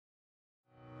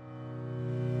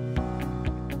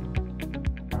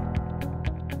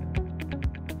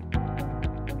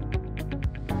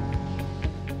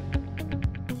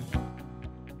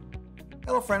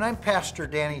Hello friend, I'm Pastor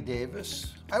Danny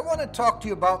Davis. I want to talk to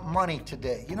you about money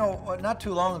today. You know, not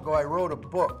too long ago I wrote a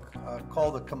book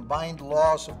called The Combined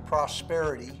Laws of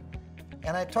Prosperity,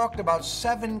 and I talked about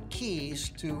 7 keys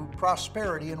to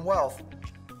prosperity and wealth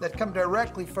that come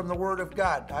directly from the Word of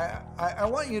God. I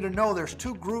want you to know there's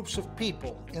 2 groups of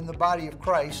people in the body of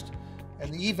Christ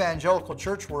and the evangelical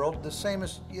church world, the same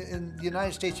as in the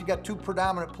United States. You've got 2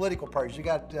 predominant political parties. You've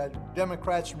got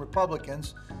Democrats and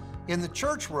Republicans. In the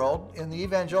church world, in the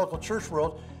evangelical church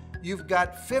world, you've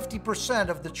got 50%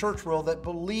 of the church world that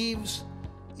believes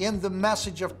in the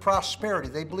message of prosperity.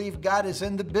 They believe God is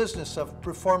in the business of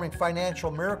performing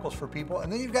financial miracles for people.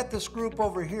 And then you've got this group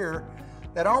over here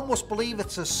that almost believe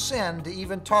it's a sin to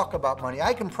even talk about money.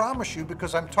 I can promise you,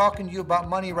 because I'm talking to you about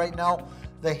money right now,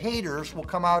 the haters will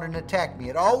come out and attack me.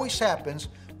 It always happens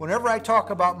whenever I talk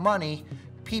about money.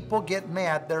 People get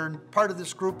mad. They're part of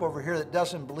this group over here that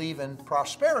doesn't believe in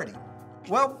prosperity.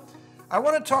 Well, I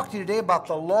want to talk to you today about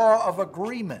the law of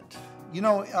agreement. You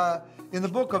know, in the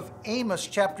book of Amos,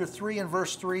 chapter 3 and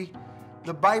verse 3,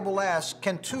 the Bible asks,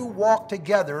 can 2 walk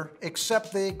together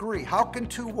except they agree? How can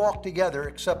 2 walk together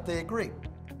except they agree?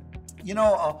 You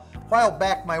know, a while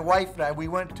back, my wife and I, we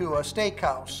went to a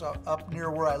steakhouse up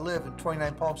near where I live in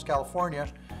 29 Palms, California,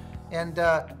 and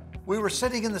we were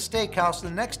sitting in the steakhouse.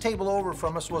 The next table over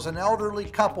from us was an elderly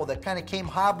couple that kind of came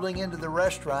hobbling into the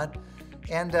restaurant,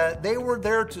 and they were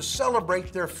there to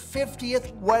celebrate their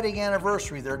 50th wedding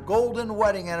anniversary, their golden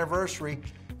wedding anniversary,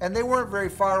 and they weren't very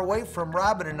far away from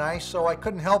Robin and I, so I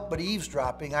couldn't help but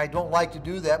eavesdropping. I don't like to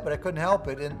do that, but I couldn't help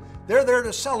it, and they're there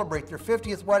to celebrate their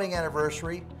 50th wedding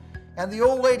anniversary, and the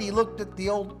old lady looked at the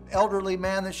old elderly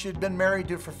man that she'd been married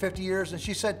to for 50 years, and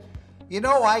she said, "You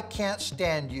know, I can't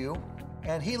stand you."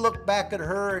 And he looked back at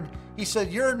her and he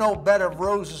said, "You're no bed of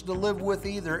roses to live with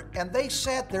either." And they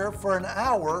sat there for an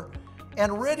hour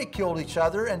and ridiculed each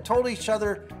other and told each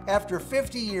other after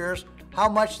 50 years how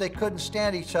much they couldn't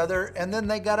stand each other. And then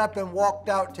they got up and walked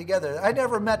out together. I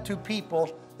never met 2 people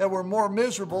that were more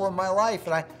miserable in my life.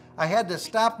 And I had to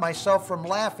stop myself from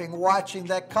laughing watching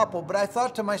that couple. But I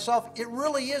thought to myself, it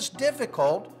really is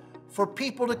difficult for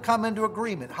people to come into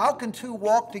agreement. How can 2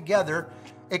 walk together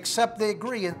except they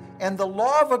agree? And the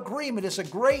law of agreement is a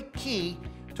great key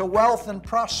to wealth and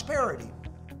prosperity.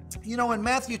 You know, in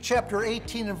Matthew chapter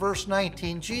 18 and verse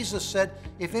 19, Jesus said,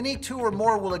 if any 2 or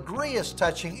more will agree as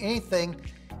touching anything,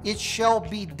 it shall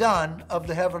be done of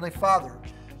the Heavenly Father.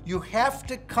 You have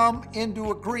to come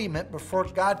into agreement before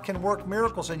God can work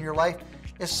miracles in your life,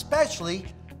 especially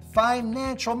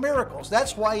financial miracles.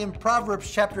 That's why in Proverbs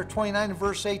chapter 29 and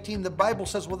verse 18, the Bible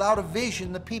says, without a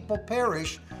vision, the people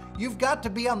perish. You've got to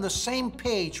be on the same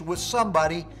page with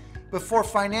somebody before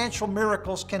financial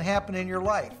miracles can happen in your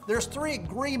life. There's 3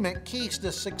 agreement keys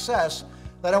to success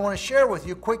that I want to share with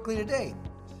you quickly today.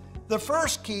 The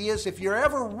first key is, if you're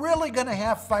ever really going to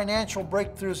have financial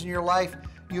breakthroughs in your life,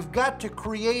 you've got to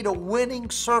create a winning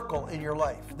circle in your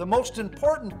life. The most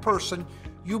important person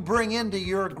you bring into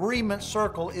your agreement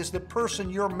circle is the person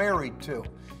you're married to.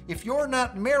 If you're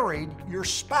not married, your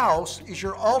spouse is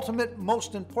your ultimate,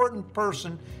 most important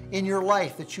person in your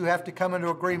life that you have to come into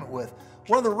agreement with.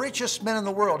 One of the richest men in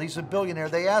the world, he's a billionaire,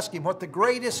 they asked him what the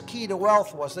greatest key to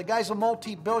wealth was. The guy's a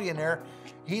multi-billionaire.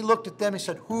 He looked at them, he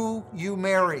said, who you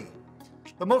marry.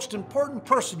 The most important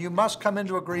person you must come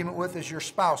into agreement with is your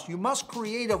spouse. You must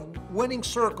create a winning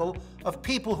circle of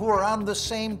people who are on the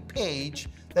same page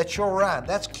that you're on.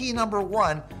 That's key number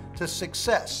 1 to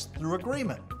success, through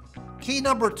agreement. Key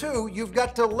number 2, you've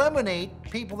got to eliminate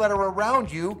people that are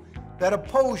around you that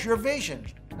oppose your vision.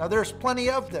 Now, there's plenty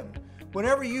of them.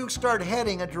 Whenever you start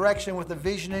heading a direction with a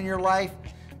vision in your life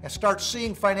and start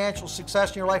seeing financial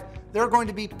success in your life, there are going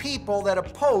to be people that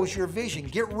oppose your vision.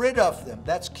 Get rid of them.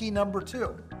 That's key number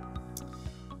 2.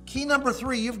 Key number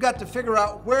 3, you've got to figure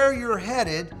out where you're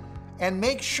headed and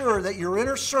make sure that your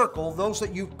inner circle, those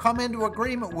that you've come into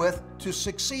agreement with to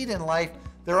succeed in life,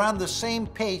 they're on the same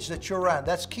page that you're on.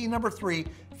 That's key number 3.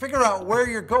 Figure out where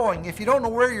you're going. If you don't know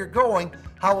where you're going,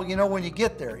 how will you know when you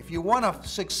get there? If you want to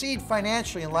succeed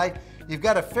financially in life, you've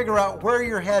got to figure out where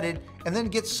you're headed and then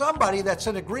get somebody that's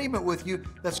in agreement with you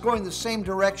that's going the same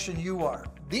direction you are.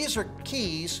 These are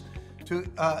keys to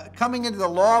coming into the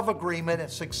law of agreement and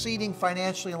succeeding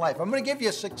financially in life. I'm going to give you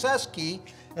a success key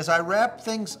as I wrap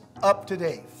things up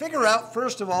today. Figure out,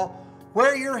 first of all,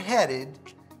 where you're headed,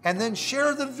 and then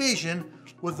share the vision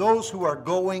with those who are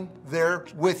going there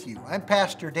with you. I'm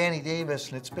Pastor Danny Davis,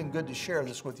 and it's been good to share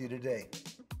this with you today.